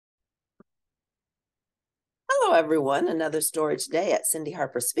everyone. Another story today at Cindy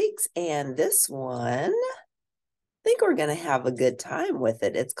Harper Speaks. And this one, I think we're going to have a good time with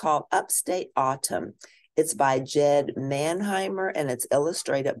it. It's called Upstate Autumn. It's by Jed Mannheimer and it's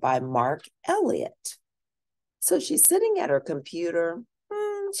illustrated by Mark Elliott. So she's sitting at her computer.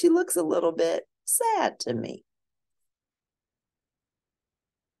 She looks a little bit sad to me.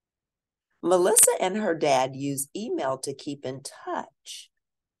 Melissa and her dad use email to keep in touch.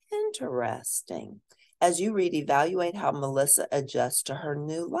 Interesting. As you read, evaluate how Melissa adjusts to her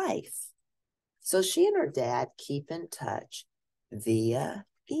new life. So she and her dad keep in touch via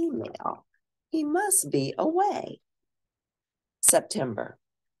email. He must be away. September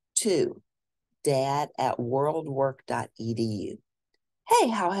 2, dad at worldwork.edu. Hey,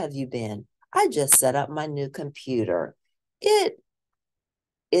 how have you been? I just set up my new computer. It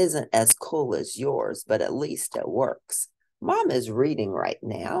isn't as cool as yours, but at least it works. Mom is reading right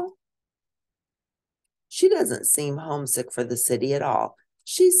now. She doesn't seem homesick for the city at all.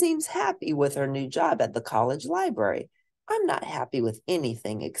 She seems happy with her new job at the college library. I'm not happy with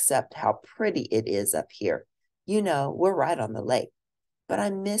anything except how pretty it is up here. You know, we're right on the lake. But I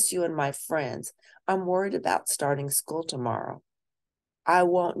miss you and my friends. I'm worried about starting school tomorrow. I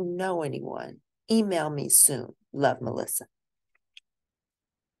won't know anyone. Email me soon. Love, Melissa.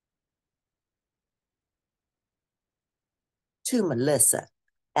 To Melissa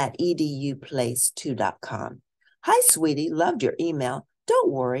at eduplace2.com. Hi, sweetie. Loved your email.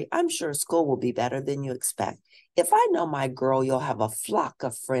 Don't worry. I'm sure school will be better than you expect. If I know my girl, you'll have a flock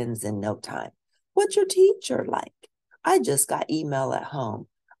of friends in no time. What's your teacher like? I just got email at home.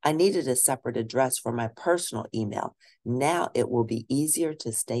 I needed a separate address for my personal email. Now it will be easier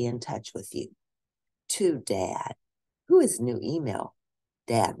to stay in touch with you. To Dad. Who is new email?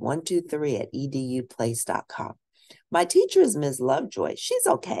 Dad123 at eduplace.com. My teacher is Ms. Lovejoy. She's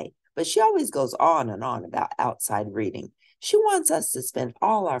okay, but she always goes on and on about outside reading. She wants us to spend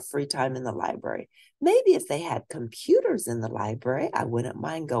all our free time in the library. Maybe if they had computers in the library, I wouldn't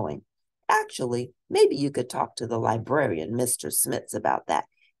mind going. Actually, maybe you could talk to the librarian, Mr. Smits, about that.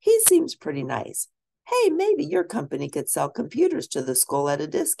 He seems pretty nice. Hey, maybe your company could sell computers to the school at a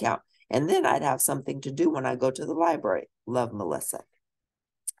discount, and then I'd have something to do when I go to the library. Love, Melissa.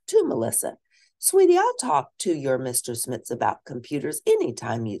 To Melissa. Sweetie, I'll talk to your Mr. Smits about computers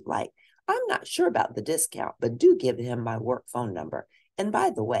anytime you'd like. I'm not sure about the discount, but do give him my work phone number. And by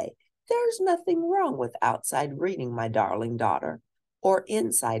the way, there's nothing wrong with outside reading, my darling daughter, or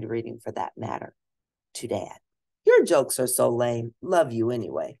inside reading for that matter. To Dad. Your jokes are so lame. Love you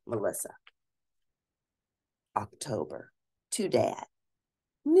anyway, Melissa. October. To Dad.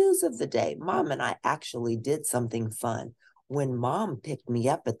 News of the day. Mom and I actually did something fun. When Mom picked me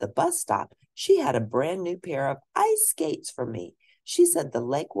up at the bus stop, she had a brand new pair of ice skates for me. She said the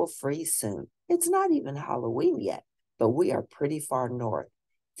lake will freeze soon. It's not even Halloween yet, but we are pretty far north.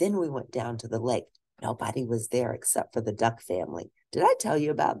 Then we went down to the lake. Nobody was there except for the duck family. Did I tell you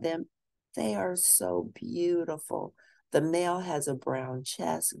about them? They are so beautiful. The male has a brown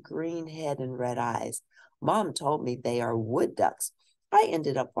chest, green head, and red eyes. Mom told me they are wood ducks. I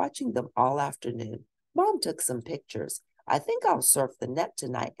ended up watching them all afternoon. Mom took some pictures. I think I'll surf the net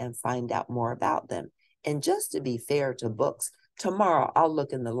tonight and find out more about them. And just to be fair to books, tomorrow I'll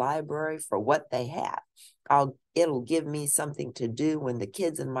look in the library for what they have. It'll give me something to do when the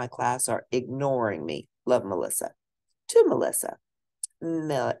kids in my class are ignoring me. Love, Melissa. To Melissa.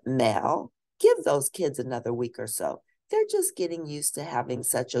 Mel, give those kids another week or so. They're just getting used to having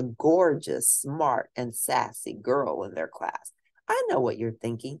such a gorgeous, smart, and sassy girl in their class. I know what you're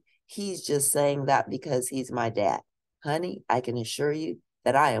thinking. He's just saying that because he's my dad. Honey, I can assure you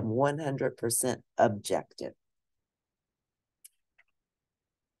that I am 100% objective.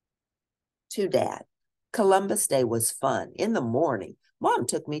 To Dad. Columbus Day was fun. In the morning, Mom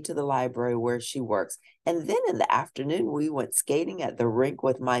took me to the library where she works. And then in the afternoon, we went skating at the rink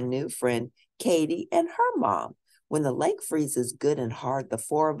with my new friend, Katie, and her mom. When the lake freezes good and hard, the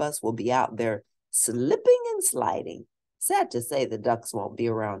four of us will be out there slipping and sliding. Sad to say the ducks won't be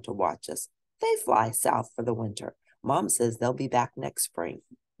around to watch us. They fly south for the winter. Mom says they'll be back next spring.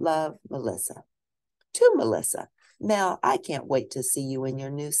 Love, Melissa. To Melissa. Mel, I can't wait to see you in your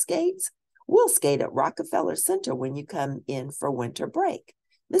new skates. We'll skate at Rockefeller Center when you come in for winter break.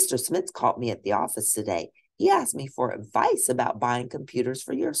 Mr. Smith called me at the office today. He asked me for advice about buying computers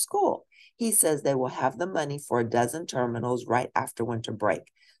for your school. He says they will have the money for a dozen terminals right after winter break.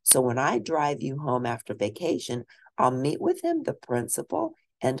 So when I drive you home after vacation, I'll meet with him, the principal,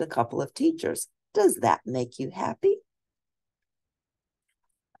 and a couple of teachers. Does that make you happy?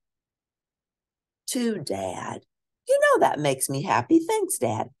 To Dad. You know that makes me happy. Thanks,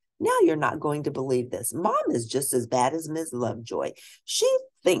 Dad. Now you're not going to believe this. Mom is just as bad as Ms. Lovejoy. She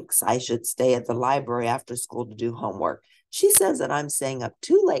thinks I should stay at the library after school to do homework. She says that I'm staying up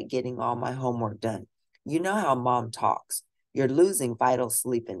too late getting all my homework done. You know how Mom talks. You're losing vital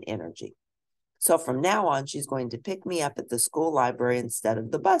sleep and energy. So from now on, she's going to pick me up at the school library instead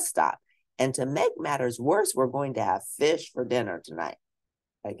of the bus stop. And to make matters worse, we're going to have fish for dinner tonight.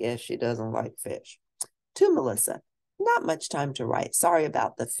 I guess she doesn't like fish. To Melissa, not much time to write. Sorry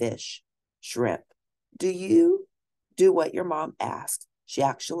about the fish. Shrimp. Do you do what your mom asked? She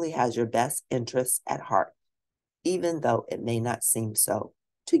actually has your best interests at heart, even though it may not seem so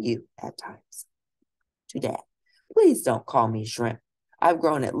to you at times. To Dad, please don't call me Shrimp. I've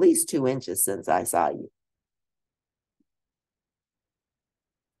grown at least 2 inches since I saw you.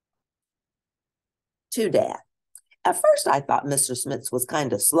 To Dad, at first I thought Mr. Smith was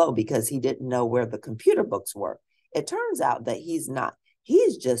kind of slow because he didn't know where the computer books were. It turns out that he's not.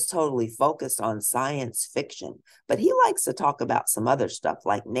 He's just totally focused on science fiction, but he likes to talk about some other stuff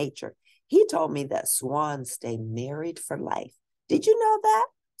like nature. He told me that swans stay married for life. Did you know that?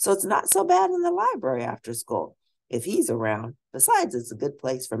 So it's not so bad in the library after school if he's around. Besides, it's a good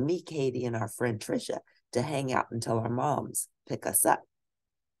place for me, Katie, and our friend Tricia to hang out until our moms pick us up.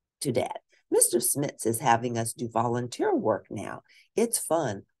 To Dad, Mr. Smith is having us do volunteer work now. It's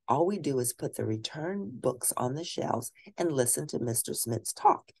fun. All we do is put the returned books on the shelves and listen to Mr. Smith's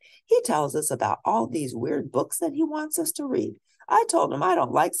talk. He tells us about all these weird books that he wants us to read. I told him I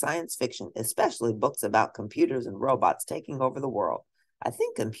don't like science fiction, especially books about computers and robots taking over the world. I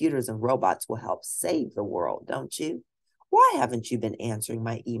think computers and robots will help save the world, don't you? Why haven't you been answering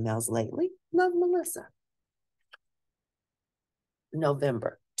my emails lately? Love, Melissa.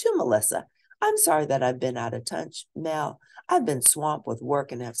 November. To Melissa, I'm sorry that I've been out of touch. Mel, I've been swamped with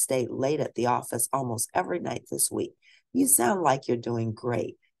work and have stayed late at the office almost every night this week. You sound like you're doing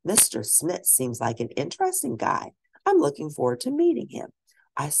great. Mr. Smith seems like an interesting guy. I'm looking forward to meeting him.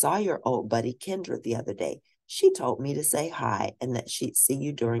 I saw your old buddy Kendra the other day. She told me to say hi and that she'd see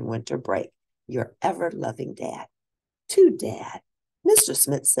you during winter break. Your ever-loving Dad. To Dad. Mr.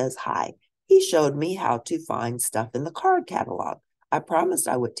 Smith says hi. He showed me how to find stuff in the card catalog. I promised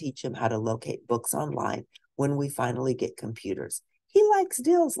I would teach him how to locate books online when we finally get computers. He likes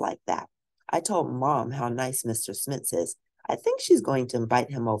deals like that. I told Mom how nice Mr. Smith is. I think she's going to invite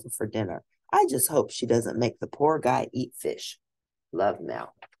him over for dinner. I just hope she doesn't make the poor guy eat fish. Love,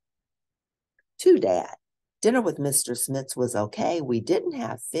 Mel. To Dad. Dinner with Mr. Smith was okay. We didn't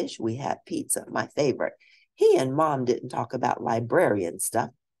have fish. We had pizza, my favorite. He and Mom didn't talk about librarian stuff,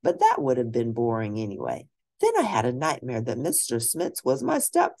 but that would have been boring anyway. Then I had a nightmare that Mr. Smith was my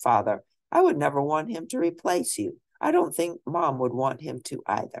stepfather. I would never want him to replace you. I don't think Mom would want him to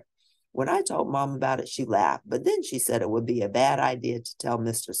either. When I told Mom about it, she laughed, but then she said it would be a bad idea to tell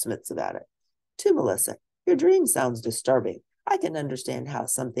Mr. Smith about it. To Melissa, your dream sounds disturbing. I can understand how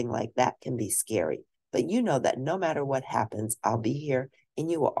something like that can be scary, but you know that no matter what happens, I'll be here and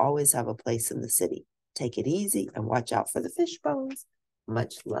you will always have a place in the city. Take it easy and watch out for the fish bones.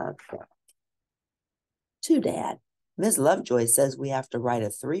 Much love. To Dad. Ms. Lovejoy says we have to write a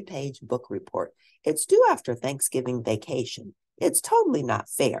 3-page book report. It's due after Thanksgiving vacation. It's totally not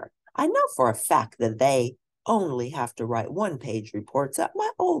fair. I know for a fact that they only have to write 1-page reports at my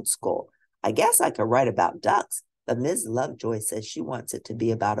old school. I guess I could write about ducks, but Ms. Lovejoy says she wants it to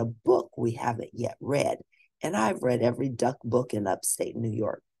be about a book we haven't yet read. And I've read every duck book in upstate New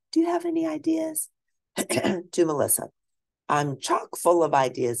York. Do you have any ideas? To Melissa. I'm chock full of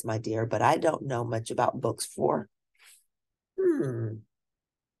ideas, my dear, but I don't know much about books for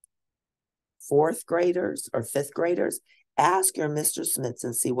 4th graders or 5th graders. Ask your Mr. Smith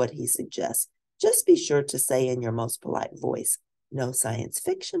and see what he suggests. Just be sure to say in your most polite voice, no science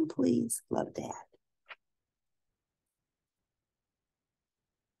fiction, please. Love, Dad.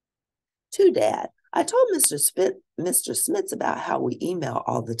 To Dad. I told Mr. Smith about how we email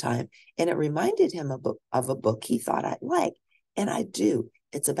all the time, and it reminded him of a book he thought I'd like. And I do.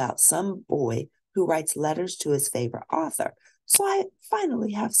 It's about some boy who writes letters to his favorite author. So I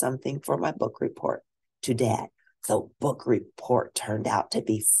finally have something for my book report. To Dad. The book report turned out to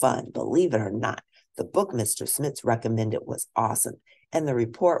be fun, believe it or not. The book Mr. Smith recommended was awesome, and the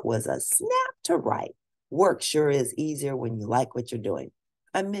report was a snap to write. Work sure is easier when you like what you're doing.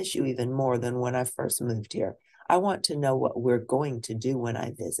 I miss you even more than when I first moved here. I want to know what we're going to do when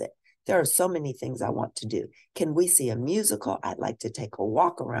I visit. There are so many things I want to do. Can we see a musical? I'd like to take a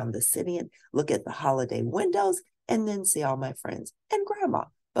walk around the city and look at the holiday windows and then see all my friends and Grandma.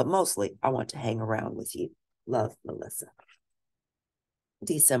 But mostly, I want to hang around with you. Love, Melissa.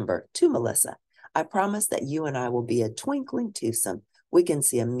 December. To Melissa. I promise that you and I will be a twinkling twosome. We can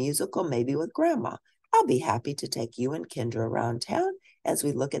see a musical, maybe with Grandma. I'll be happy to take you and Kendra around town as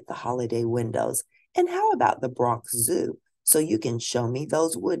we look at the holiday windows. And how about the Bronx Zoo, so you can show me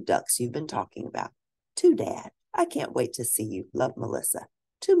those wood ducks you've been talking about? To Dad, I can't wait to see you. Love, Melissa.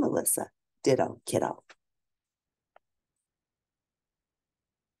 To Melissa, ditto, kiddo.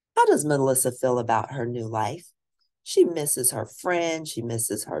 How does Melissa feel about her new life? She misses her friends, she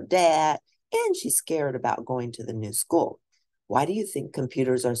misses her dad, and she's scared about going to the new school. Why do you think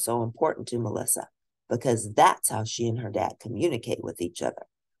computers are so important to Melissa? Because that's how she and her dad communicate with each other.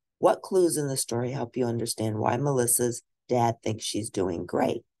 What clues in the story help you understand why Melissa's dad thinks she's doing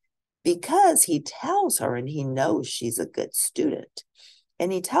great? Because he tells her and he knows she's a good student.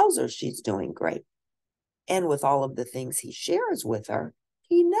 And he tells her she's doing great. And with all of the things he shares with her,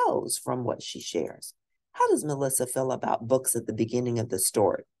 he knows from what she shares. How does Melissa feel about books at the beginning of the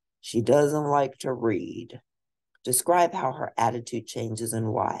story? She doesn't like to read. Describe how her attitude changes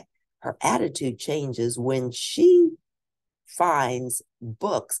and why. Her attitude changes when she finds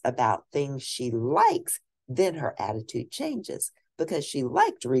books about things she likes, then her attitude changes because she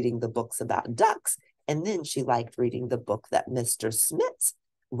liked reading the books about ducks, and then she liked reading the book that Mr. Smits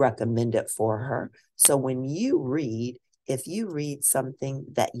recommended for her. So when you read, if you read something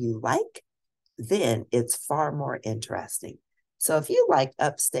that you like, then it's far more interesting. So if you like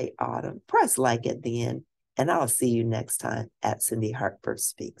Upstate Autumn, press like at the end, and I'll see you next time at Cindy Harper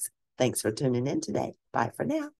Speaks. Thanks for tuning in today. Bye for now.